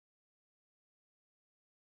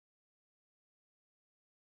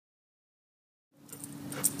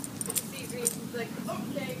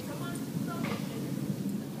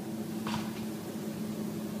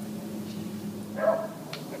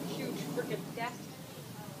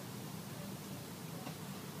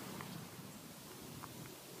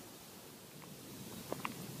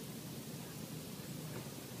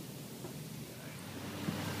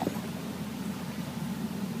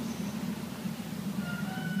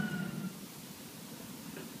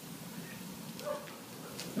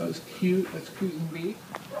That was cute. That's cute and beat.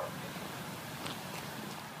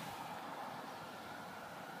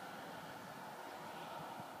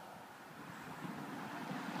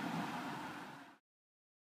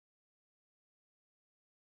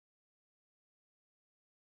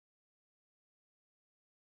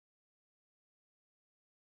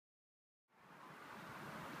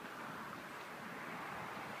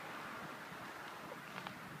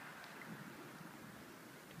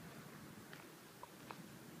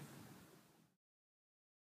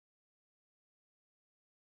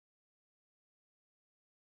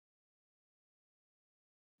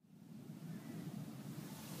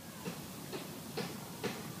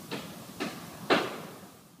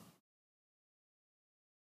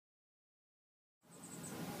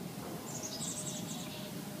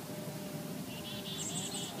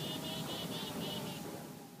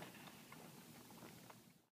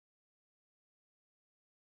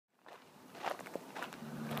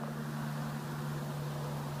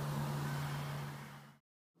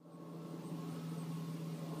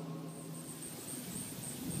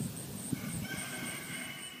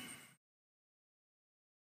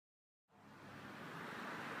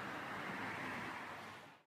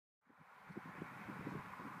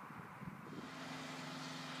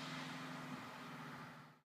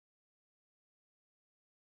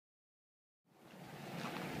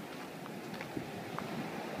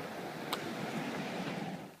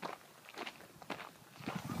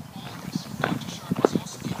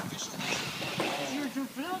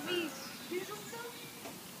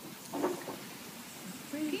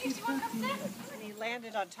 And he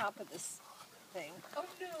landed on top of this thing. Oh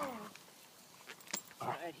no!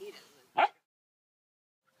 Right, he didn't.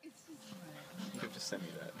 You have to send me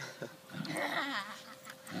that.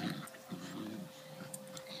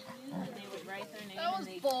 They would write their name That was and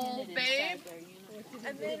they bold, pinned it babe. inside their uniform.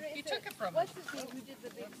 And then You took it from what's his name who did the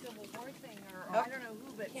big Civil War thing, or I don't know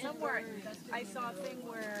who, but somewhere I saw a thing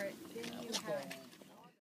where then you had.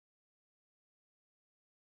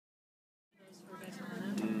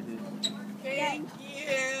 Thank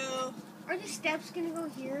you. Are the steps gonna go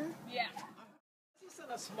here? Yeah. Is this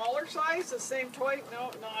in a smaller size? The same toy?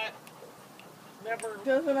 No, not. Never.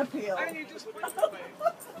 Doesn't appeal. I need to just put it away.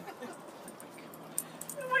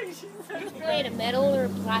 Made of metal or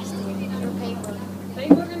plastic or paper? I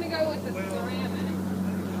think we're gonna go with the ceramic.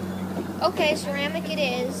 Okay, ceramic it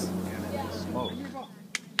is. Smoke.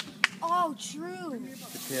 Oh, true.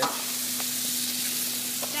 The pit.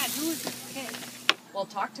 Dad, who is this kid? Well,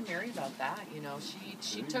 talk to Mary about that. You know,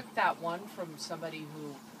 she took that one from somebody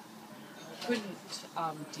who couldn't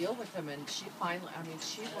deal with him, and she finally, I mean,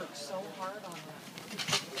 she worked so hard on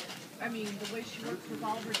that. I mean, the way she works with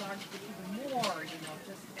all of her dogs, but even more, you know,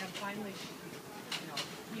 just, and finally she, you know,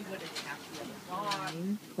 he would attack the other dog.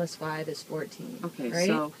 9 plus 5 is 14. Okay,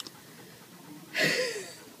 right?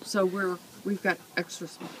 so we've got extra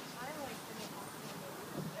smokes.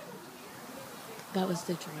 That was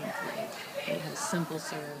the drain plate. It has simple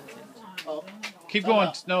syrup. Keep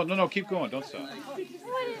going. No, keep going. Don't stop.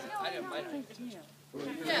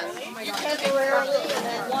 Yes. Oh my God. Temporarily, and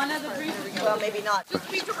then One of the three. well, maybe not.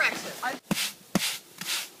 Just be directed.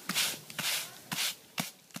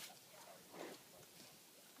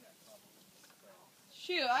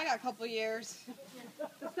 Shoot, I got a couple years.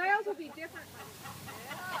 The styles will be different.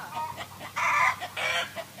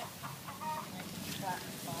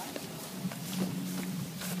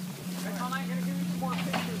 I'm gonna give you some more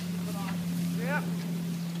pictures to put on. Yep.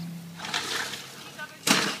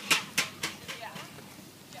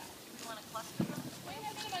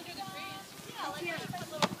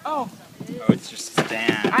 Oh, it's just a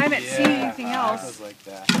stand. I haven't seen anything else. It goes like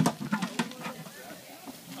that.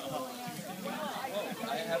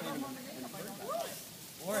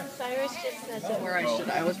 Cyrus just says that Where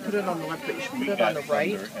I always put it on the left, but you should put it on the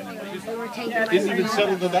right. we were taking Didn't even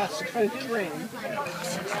settle the dust. Like,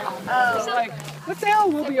 what the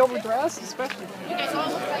hell? We'll be overdressed, especially. I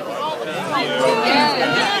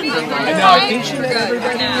know. I think she let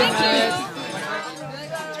everybody.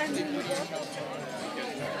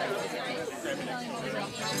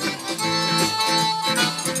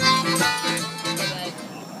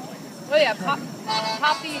 Oh yeah,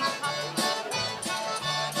 Poppy.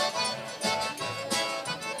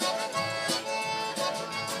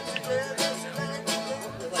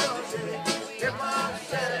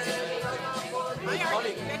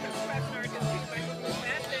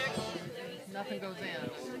 and goes in.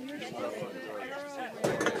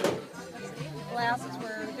 Glasses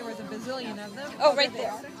where there was a bazillion of them. Oh, right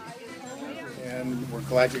there. And we're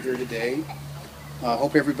glad you're here today.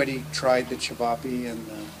 Hope everybody tried the chivapi and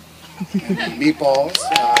the meatballs.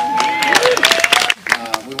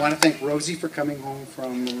 We want to thank Rosie for coming home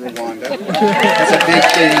from Rwanda. That's a big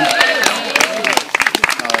thing.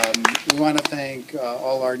 We want to thank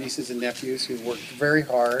all our nieces and nephews who worked very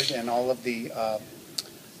hard, and all of the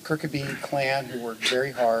Kirkabee clan who worked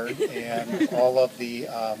very hard, and all of the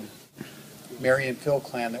Mary and Phil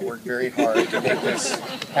clan that worked very hard to make this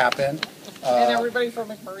happen. And everybody from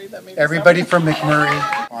McMurray that made Everybody from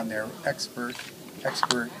McMurray on their expert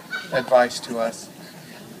advice to us.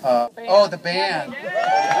 The band.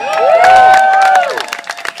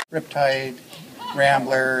 Riptide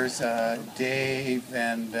Ramblers, Dave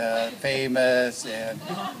and Famous, and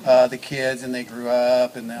the kids, and they grew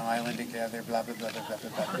up in the island together, blah, blah, blah, blah, blah, blah,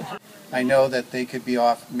 blah. I know that they could be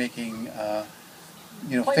off making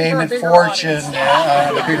fame and fortune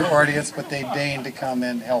on a bigger audience, but they deigned to come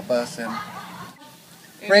and help us. And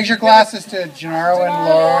raise your glasses to Gennaro and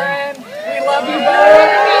Lauren. We love you both.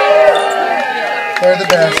 They're the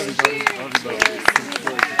best.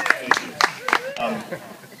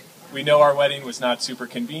 We know our wedding was not super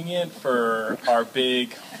convenient for our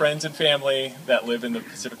big friends and family that live in the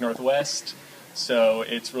Pacific Northwest, so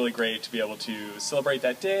it's really great to be able to celebrate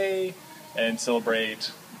that day and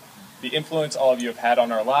celebrate the influence all of you have had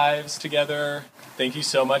on our lives together. Thank you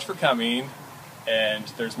so much for coming, and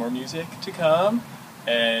there's more music to come,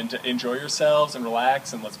 and enjoy yourselves and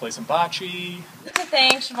relax, and let's play some bocce. To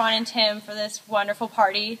thank Siobhan and Tim for this wonderful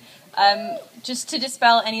party. Just to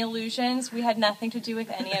dispel any illusions, we had nothing to do with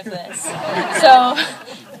any of this. So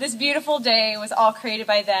this beautiful day was all created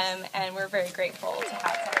by them, and we're very grateful to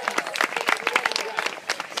have them.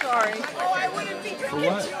 Sorry. Oh, I wouldn't be For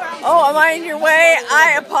what? Oh, am I in your way?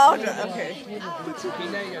 I apologize. Okay.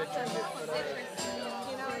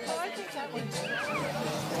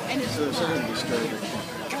 So someone disturbing.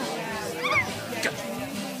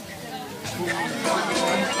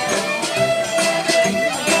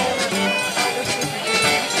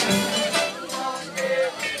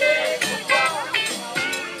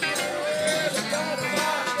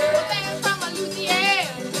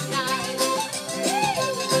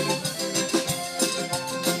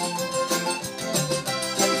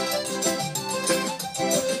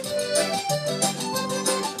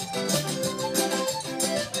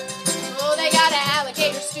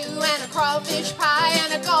 And a crawfish pie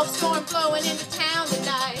and a Gulf storm blowing into town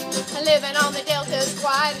tonight. Living on the Delta's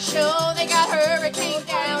quite a show. They got hurricane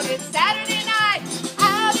down. It's Saturday night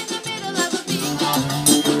out in the middle of a big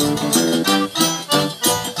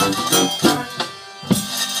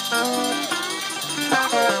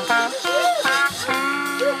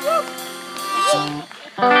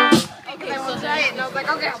Okay, so try it. And I was like,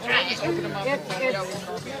 okay, I'll try it.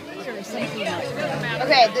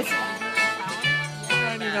 Okay, this is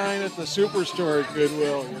 99 at the superstore at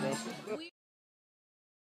Goodwill, you know.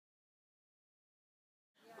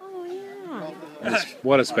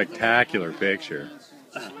 What a spectacular picture.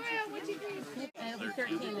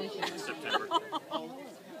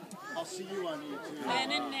 I'll see you on YouTube.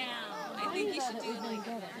 Then and now. I think you should do like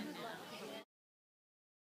that.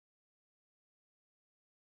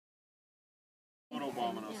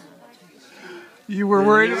 You were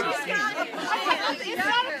worried about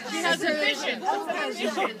She has a vision.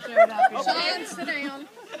 Sean, sit down.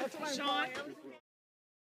 Sean.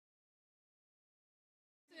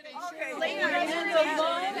 Okay.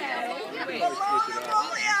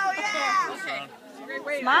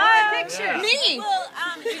 my picture. Me.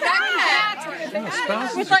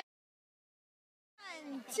 With like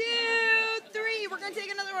 1, 2, 3. We're gonna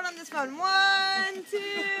take another one on this phone. 1, 2,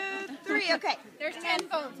 3. Okay. There's 10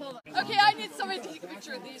 phones. Hold on. Okay, I need somebody to take a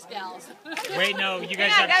picture of these gals. Wait, no, you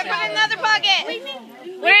guys Yeah, gotta put it in another pocket.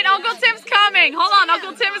 Wait, Uncle Tim's coming. Hold on,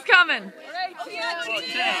 Uncle Tim is coming.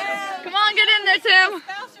 Come on, get in there, Tim.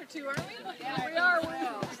 We are.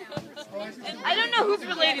 I don't know who's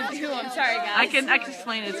related to who. I'm sorry, guys. I can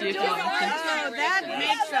explain it to you if you want. That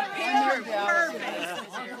makes a picture perfect.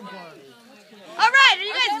 All right, are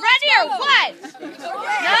you guys ready or what? No?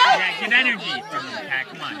 Yeah, get energy from the pack.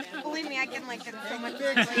 Come on. Believe me, I can like get so much.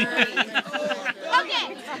 Okay.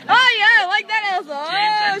 Oh yeah, I like that also.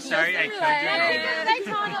 James, I'm sorry I cut you wrong. I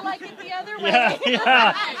told it like it the other way.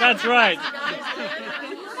 Yeah, that's right.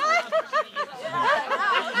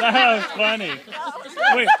 That was funny.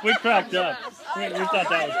 We cracked up. We thought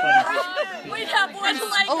that was funny. We have one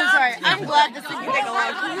leg Oh, sorry. I'm glad this is going to take a lot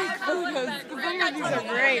of photos. Some of these are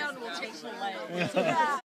great.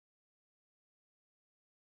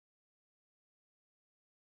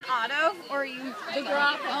 Otto, or you? The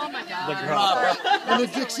grop. Oh my god. The grop. And a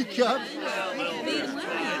Dixie cup. So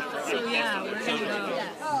yeah, we're gonna go.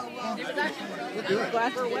 We'll do it.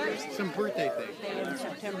 Some birthday thing. In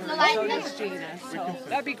September. So does Gina. So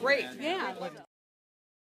that'd be great. Yeah.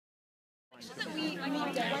 See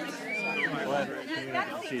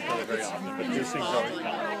each other very often, but these things always come.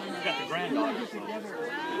 We've got the granddaughters.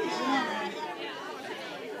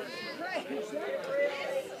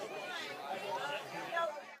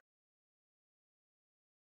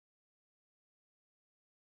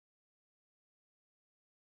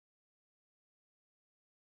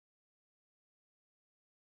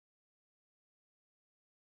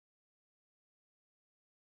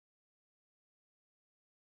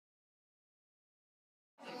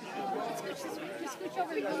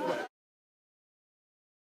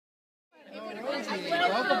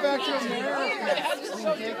 Welcome back to America.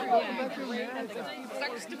 Welcome back to America.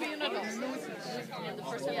 Sucks to be an adult.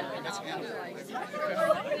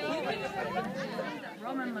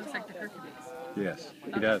 Roman looks like the Hercules. Yes,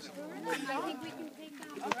 he does.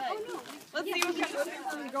 Let's see what kind of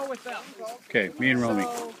things we go with them. Okay, me and Romy.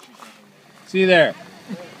 See you there.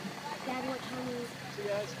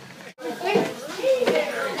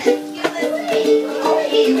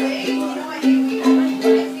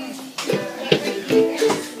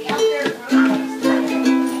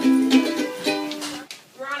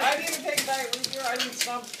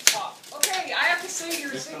 Okay, I have to say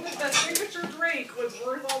that signature drink was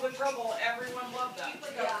worth all the trouble. Everyone loved that.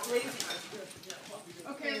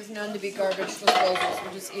 Okay. There's none to be garbage disposals.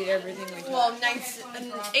 We'll just eat everything we do. Well,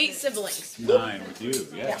 8 siblings. 9 with you,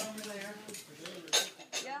 yeah.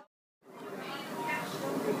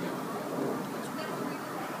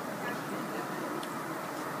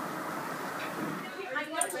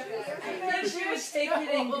 They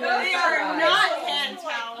are not hand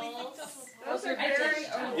towels. Those are very.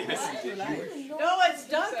 No, it's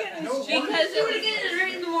Duncan. Because do it again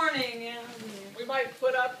right in the morning. Yeah. We might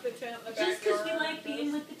put up the tent in the backyard. Just because we like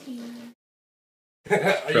being with the team.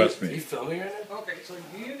 Trust me. Are you filming right now? Okay, so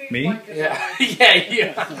you need Me? Yeah.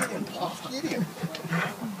 Yeah.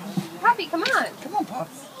 Poppy, come on. Come on,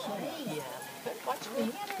 Pops. Watch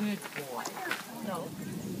me. Good boy. No.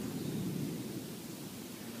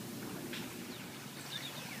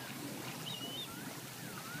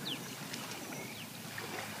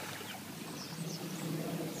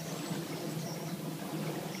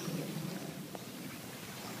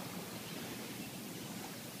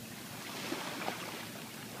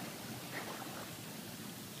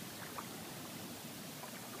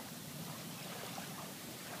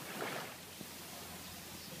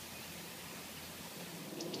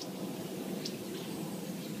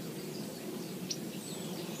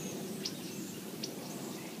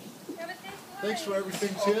 Thanks for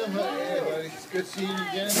everything, Tim. Hey, buddy. It's good seeing you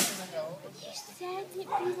again. She said that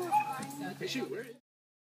we were